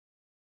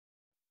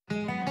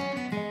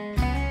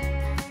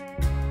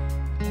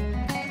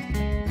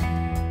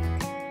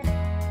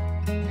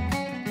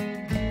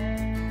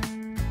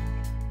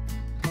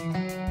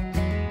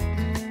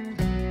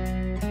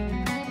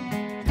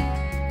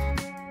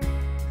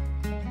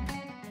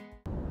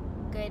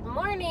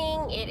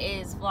morning. It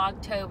is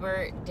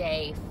Vlogtober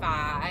day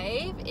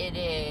 5. It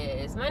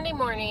is Monday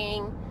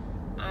morning.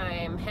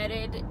 I'm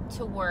headed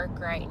to work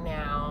right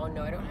now.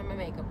 No, I don't have my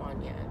makeup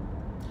on yet.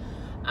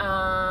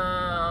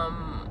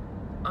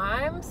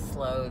 I'm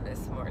slow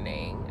this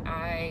morning.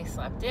 I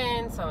slept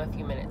in, so I'm a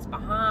few minutes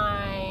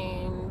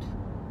behind.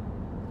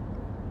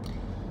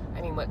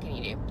 I mean, what can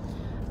you do?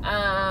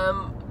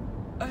 I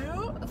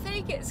don't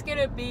think it's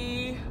gonna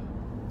be,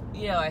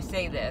 you know, I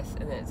say this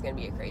and then it's gonna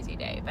be a crazy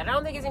day, but I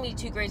don't think it's gonna be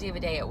too crazy of a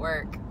day at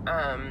work.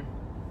 I've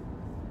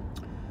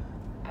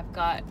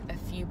got a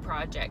few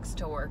projects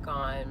to work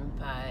on,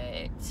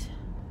 but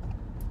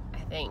I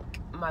think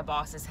my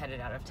boss is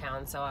headed out of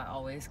town, so I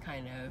always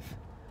kind of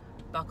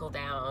buckle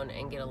down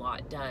and get a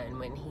lot done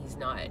when he's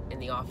not in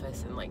the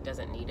office and like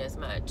doesn't need as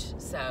much.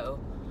 So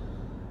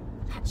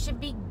that should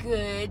be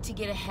good to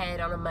get ahead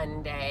on a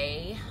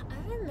Monday.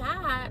 Other than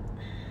that,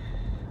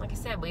 like I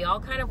said, we all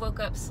kind of woke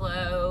up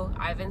slow.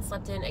 Ivan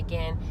slept in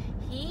again.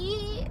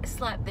 He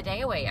slept the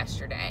day away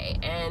yesterday,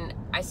 and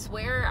I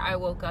swear I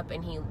woke up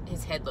and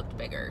his head looked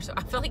bigger. So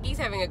I feel like he's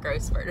having a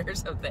growth spurt or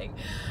something.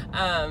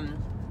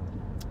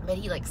 But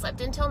he like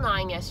slept until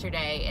 9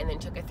 yesterday and then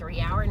took a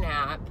 3-hour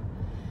nap,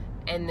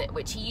 and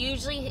which he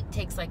usually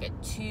takes like a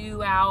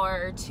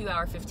 2-hour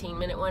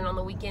 15-minute one on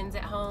the weekends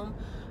at home.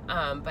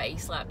 But he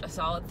slept a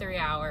solid 3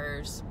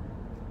 hours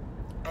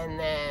and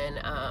then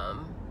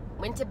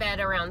went to bed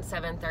around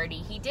 7:30.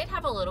 He did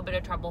have a little bit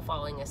of trouble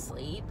falling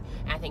asleep,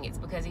 and I think it's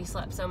because he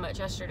slept so much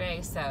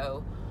yesterday.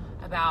 So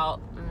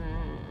about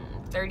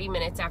 30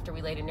 minutes after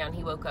we laid him down,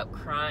 he woke up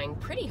crying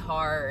pretty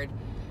hard,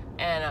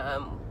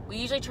 and we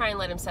usually try and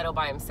let him settle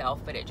by himself,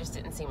 but it just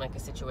didn't seem like a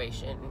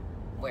situation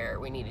where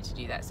we needed to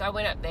do that. So I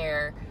went up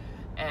there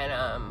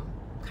and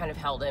kind of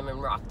held him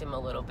and rocked him a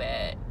little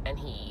bit, and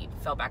he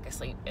fell back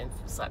asleep and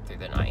slept through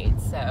the night.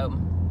 So,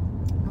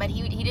 but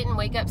he didn't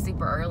wake up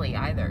super early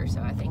either, so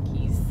I think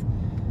he's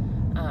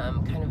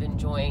kind of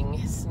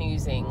enjoying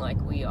snoozing like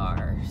we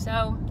are.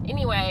 So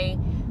anyway,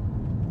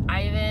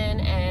 Ivan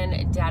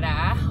and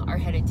Dada are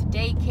headed to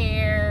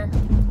daycare,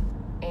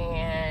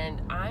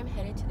 and I'm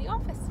headed to the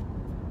office.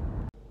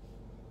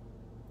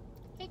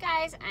 Hey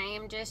guys, I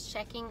am just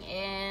checking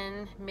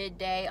in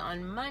midday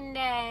on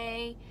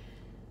Monday.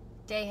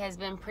 Day has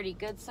been pretty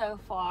good so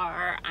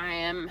far. I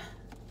am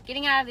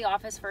getting out of the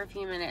office for a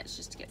few minutes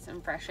just to get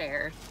some fresh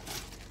air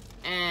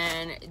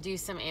and do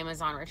some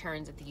Amazon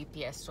returns at the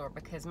UPS store,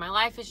 because my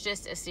life is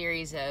just a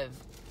series of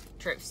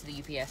trips to the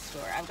UPS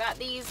store. I've got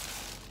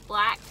these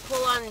black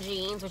pull-on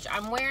jeans, which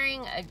I'm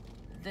wearing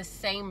the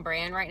same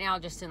brand right now,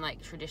 just in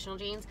like traditional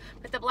jeans,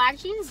 but the black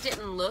jeans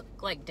didn't look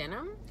like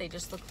denim. They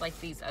just looked like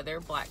these other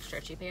black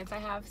stretchy pants I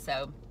have,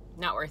 so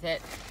not worth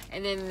it.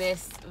 And then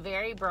this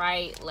very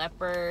bright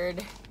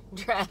leopard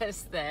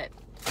dress that,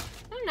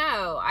 I don't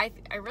know, I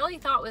really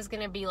thought was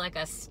gonna be like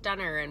a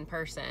stunner in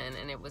person,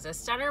 and it was a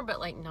stunner, but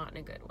like not in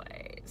a good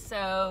way.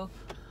 So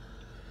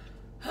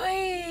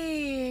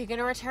I'm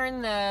gonna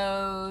return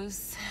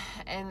those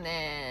and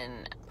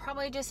then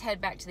probably just head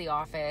back to the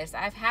office. I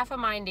have half a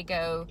mind to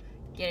go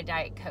get a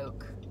Diet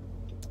Coke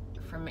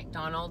from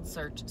McDonald's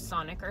or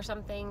Sonic or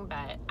something,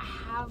 but I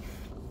have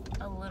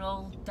a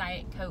little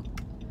Diet Coke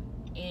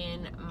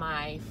in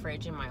my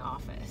fridge in my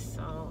office,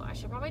 so I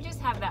should probably just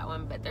have that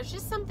one. But there's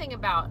just something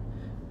about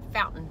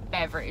fountain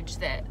beverage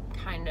that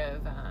kind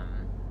of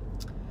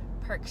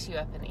perks you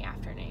up in the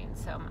afternoon,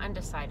 so I'm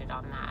undecided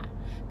on that.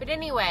 But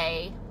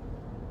anyway,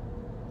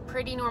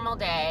 pretty normal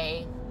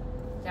day.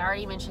 I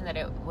already mentioned that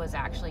it was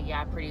actually,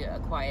 yeah, pretty a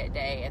quiet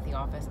day at the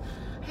office.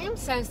 I am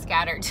so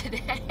scattered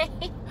today.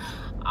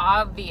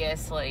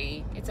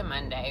 Obviously, it's a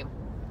Monday,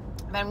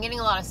 but I'm getting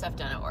a lot of stuff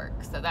done at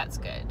work, so that's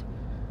good.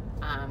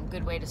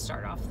 Good way to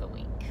start off the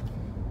week.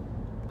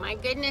 My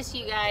goodness,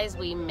 you guys,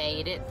 we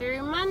made it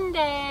through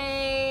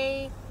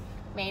Monday.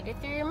 Made it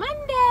through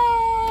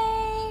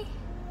Monday.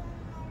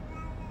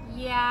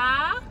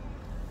 Yeah.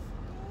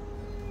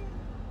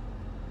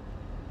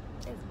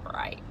 It's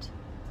bright.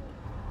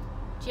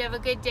 Did you have a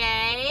good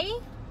day?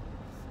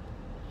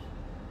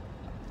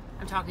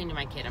 I'm talking to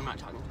my kid, I'm not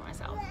talking to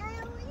myself.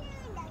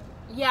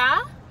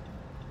 Yeah?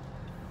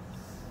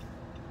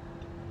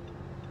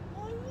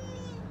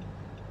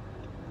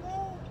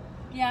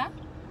 Yeah?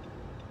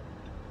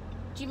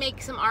 Did you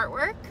make some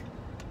artwork?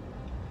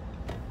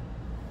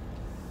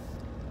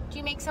 Did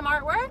you make some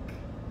artwork?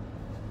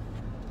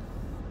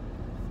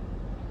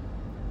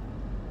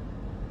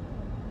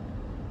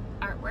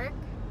 Artwork?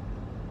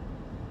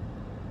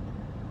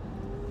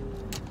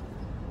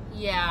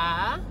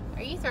 Yeah?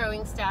 Are you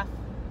throwing stuff?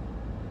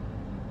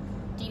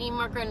 Do you need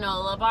more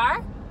granola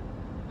bar?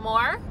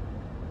 More?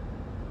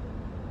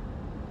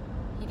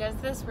 He does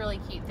this really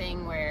cute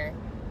thing where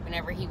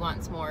whenever he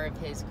wants more of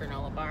his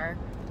granola bar,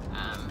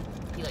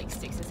 he like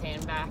sticks his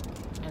hand back,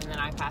 and then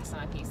I pass him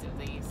a piece of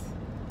these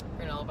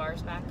granola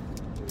bars back.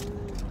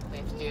 We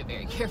have to do it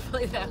very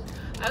carefully though.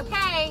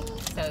 Okay,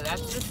 so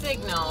that's the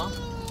signal.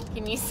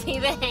 Can you see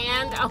the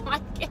hand? Oh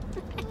my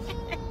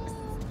goodness.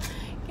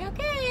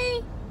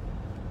 Okay,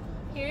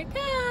 here it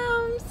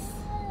comes.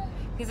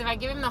 Because if I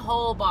give him the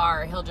whole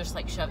bar, he'll just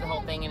like shove the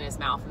whole thing in his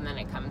mouth and then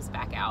it comes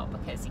back out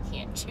because he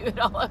can't chew it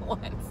all at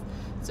once.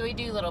 So we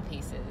do little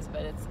pieces,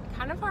 but it's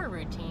kind of our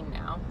routine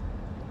now.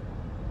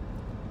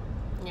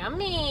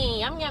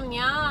 Yummy, yum, yum,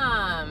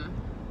 yum.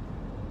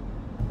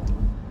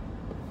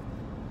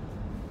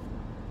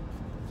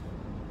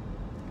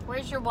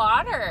 Where's your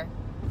water?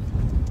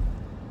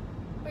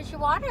 Where's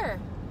your water?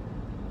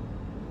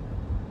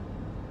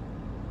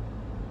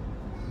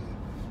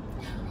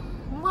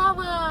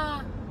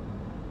 Mama.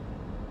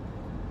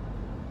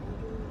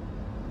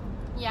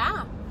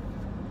 Yeah.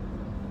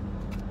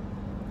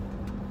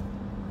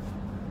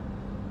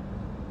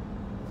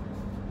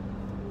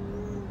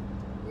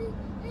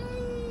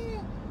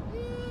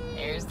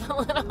 There's the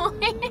little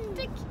hand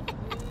again.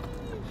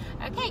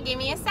 Okay, give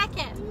me a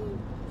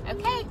second.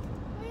 Okay.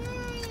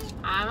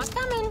 I'm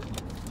a-coming.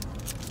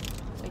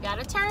 We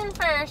gotta turn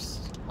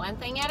first. One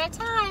thing at a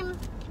time.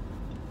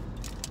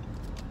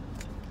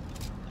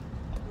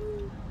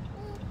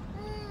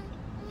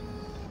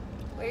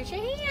 Where's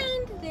your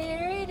hand?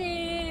 There it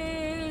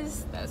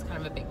is. That was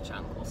kind of a big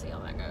chunk. We'll see how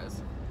that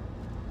goes.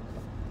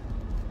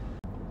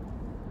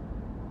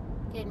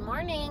 Good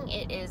morning.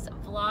 It is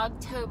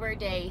Vlogtober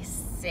day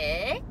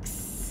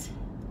 6.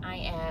 I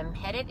am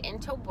headed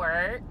into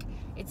work.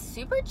 It's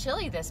super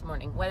chilly this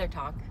morning. Weather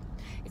talk.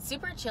 It's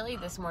super chilly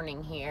this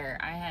morning here.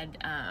 I had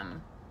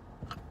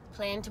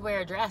planned to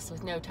wear a dress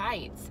with no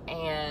tights,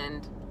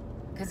 and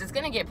because it's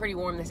gonna get pretty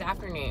warm this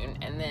afternoon.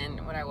 And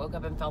then when I woke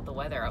up and felt the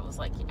weather, I was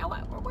like, you know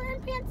what, we're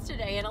wearing pants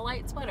today and a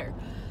light sweater.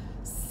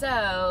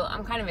 So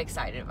I'm kind of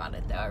excited about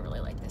it though. I really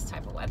like this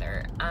type of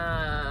weather.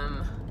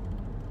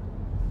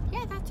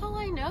 Yeah, that's all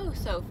I know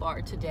so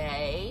far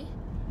today.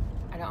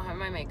 I don't have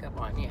my makeup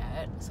on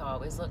yet, so I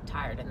always look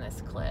tired in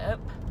this clip,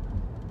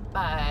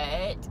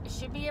 but it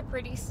should be a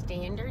pretty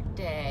standard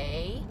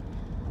day.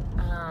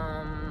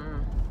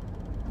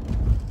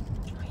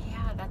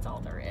 Yeah, that's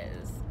all there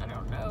is. I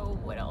don't know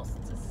what else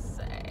to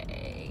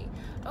say.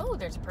 Oh,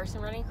 there's a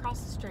person running across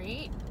the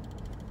street.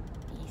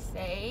 Be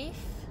safe.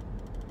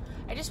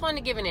 I just wanted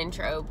to give an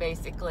intro,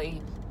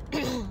 basically,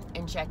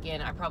 and check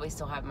in. I probably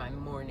still have my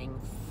morning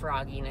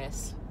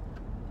frogginess.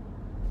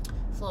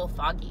 It's a little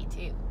foggy,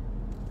 too.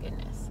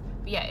 Goodness.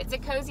 But yeah, it's a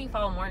cozy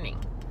fall morning.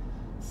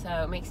 So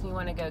it makes me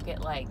want to go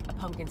get, like, a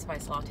pumpkin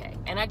spice latte.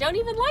 And I don't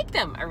even like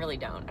them. I really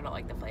don't. I don't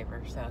like the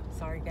flavor. So,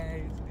 sorry,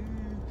 guys.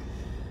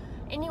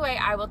 Anyway,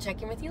 I will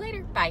check in with you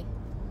later. Bye.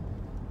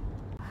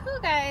 Whew,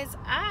 guys,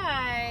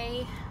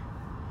 I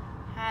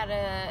had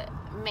a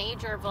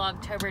major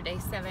Vlogtober Day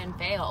 7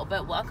 fail,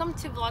 but welcome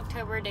to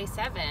Vlogtober Day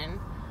 7.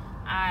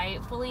 I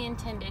fully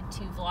intended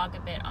to vlog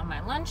a bit on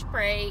my lunch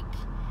break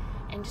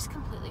and just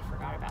completely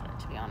forgot about it,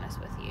 to be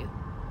honest with you.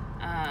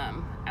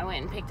 I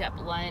went and picked up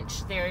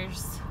lunch. I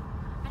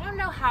don't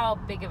know how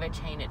big of a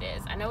chain it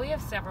is. I know we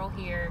have several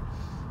here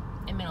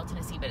in Middle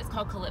Tennessee, but it's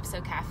called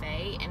Calypso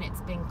Cafe, and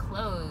it's been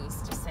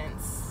closed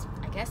since,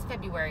 I guess,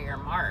 February or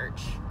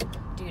March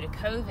due to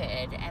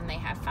COVID, and they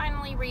have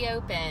finally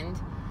reopened.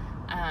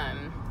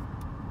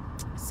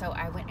 So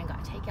I went and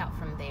got takeout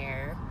from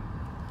there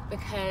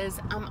because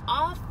I'm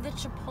off the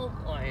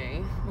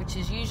Chipotle, which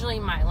is usually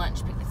my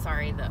lunch.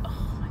 Sorry,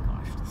 oh my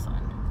gosh, the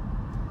sun.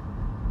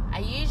 I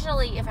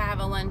usually, if I have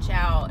a lunch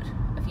out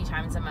a few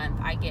times a month,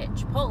 I get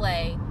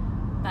Chipotle,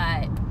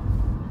 but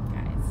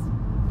guys,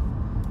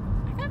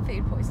 I got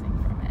food poisoning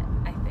from it,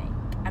 I think.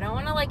 I don't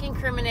want to like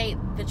incriminate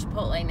the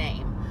Chipotle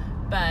name,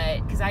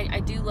 but because I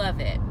do love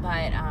it,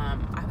 but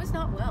I was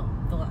not well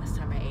the last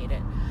time I ate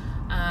it.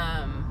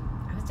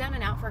 I was down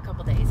and out for a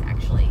couple days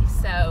actually,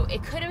 so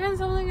it could have been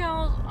something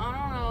else, I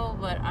don't know,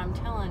 but I'm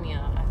telling you,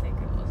 I think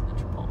it was the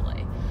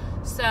Chipotle.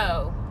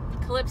 So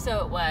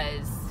Calypso it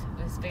was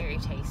very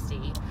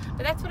tasty,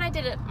 but that's what I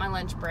did at my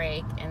lunch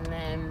break, and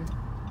then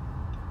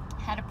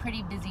had a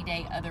pretty busy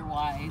day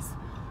otherwise.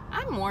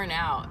 I'm worn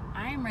out.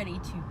 I am ready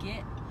to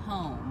get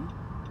home.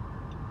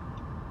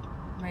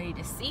 Ready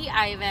to see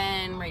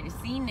Ivan, ready to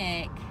see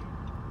Nick.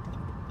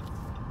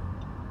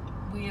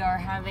 We are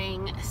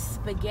having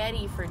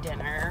spaghetti for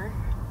dinner.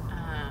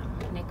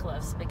 Nick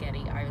loves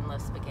spaghetti, Ivan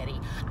loves spaghetti.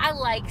 I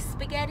like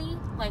spaghetti,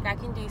 like I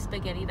can do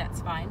spaghetti, that's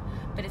fine,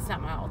 but it's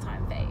not my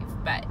all-time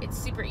fave. But it's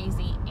super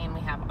easy, and we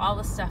have all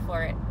the stuff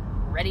for it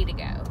ready to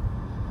go.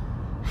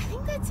 I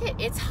think that's it.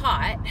 It's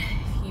hot.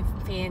 If you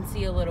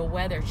fancy a little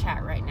weather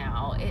chat right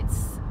now, it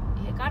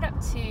got up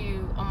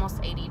to almost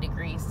 80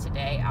 degrees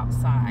today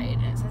outside,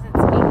 and it says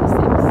it's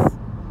 86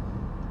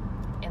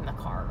 in the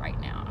car right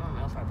now. I don't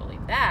know if I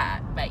believe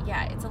that, but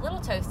yeah, it's a little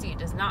toasty. It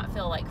does not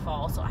feel like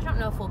fall, so I don't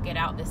know if we'll get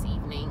out this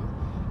evening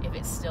if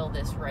it's still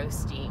this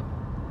roasty.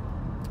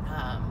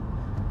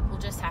 We'll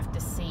just have to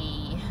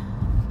see.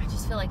 I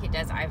just feel like it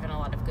does Ivan a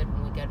lot of good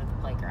when we go to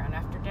the playground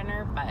after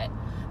dinner, but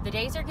the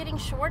days are getting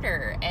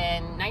shorter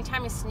and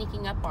nighttime is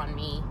sneaking up on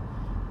me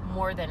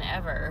more than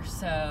ever.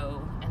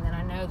 So, and then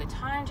I know the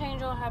time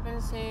change will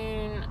happen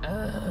soon.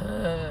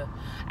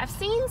 I've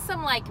seen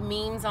some like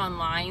memes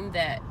online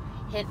that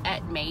hit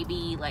at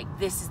maybe like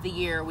this is the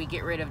year we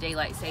get rid of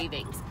daylight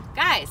savings.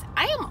 Guys,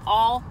 I am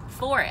all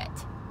for it.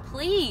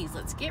 Please,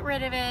 let's get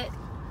rid of it.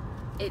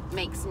 it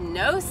makes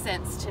no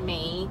sense to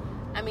me.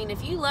 I mean,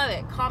 if you love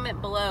it,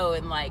 comment below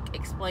and like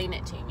explain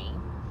it to me.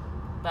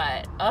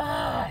 But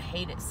I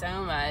hate it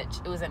so much.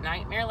 It was a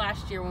nightmare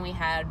last year when we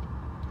had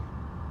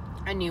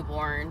a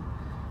newborn.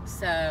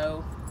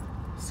 So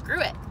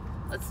screw it.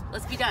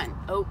 Let's be done.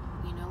 Oh,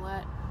 you know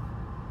what?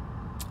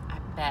 I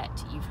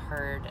bet you've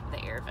heard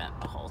the air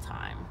vent the whole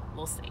time.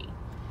 We'll see.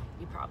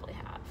 You probably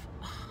have.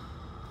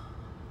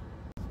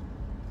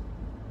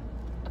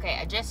 Okay,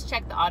 I just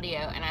checked the audio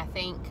and I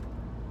think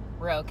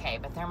we're okay,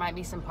 but there might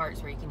be some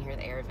parts where you can hear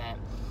the air vent.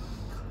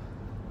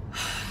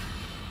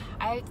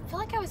 I feel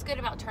like I was good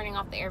about turning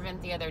off the air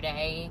vent the other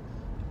day,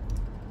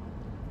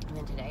 and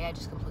then today I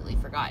just completely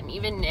forgot. And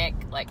even Nick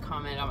like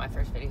commented on my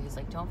first video. He's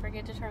like, don't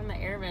forget to turn the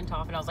air vent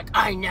off. And I was like,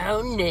 I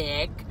know,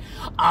 Nick,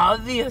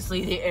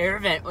 obviously the air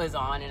vent was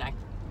on. And I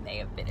may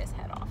have bit his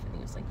head off, and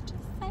he was like,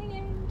 just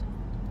saying,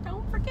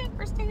 don't forget,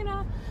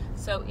 Christina.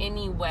 So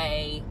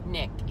anyway,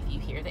 Nick, if you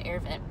hear the air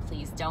vent,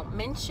 please don't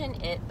mention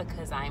it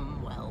because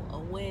I'm well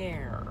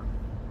aware.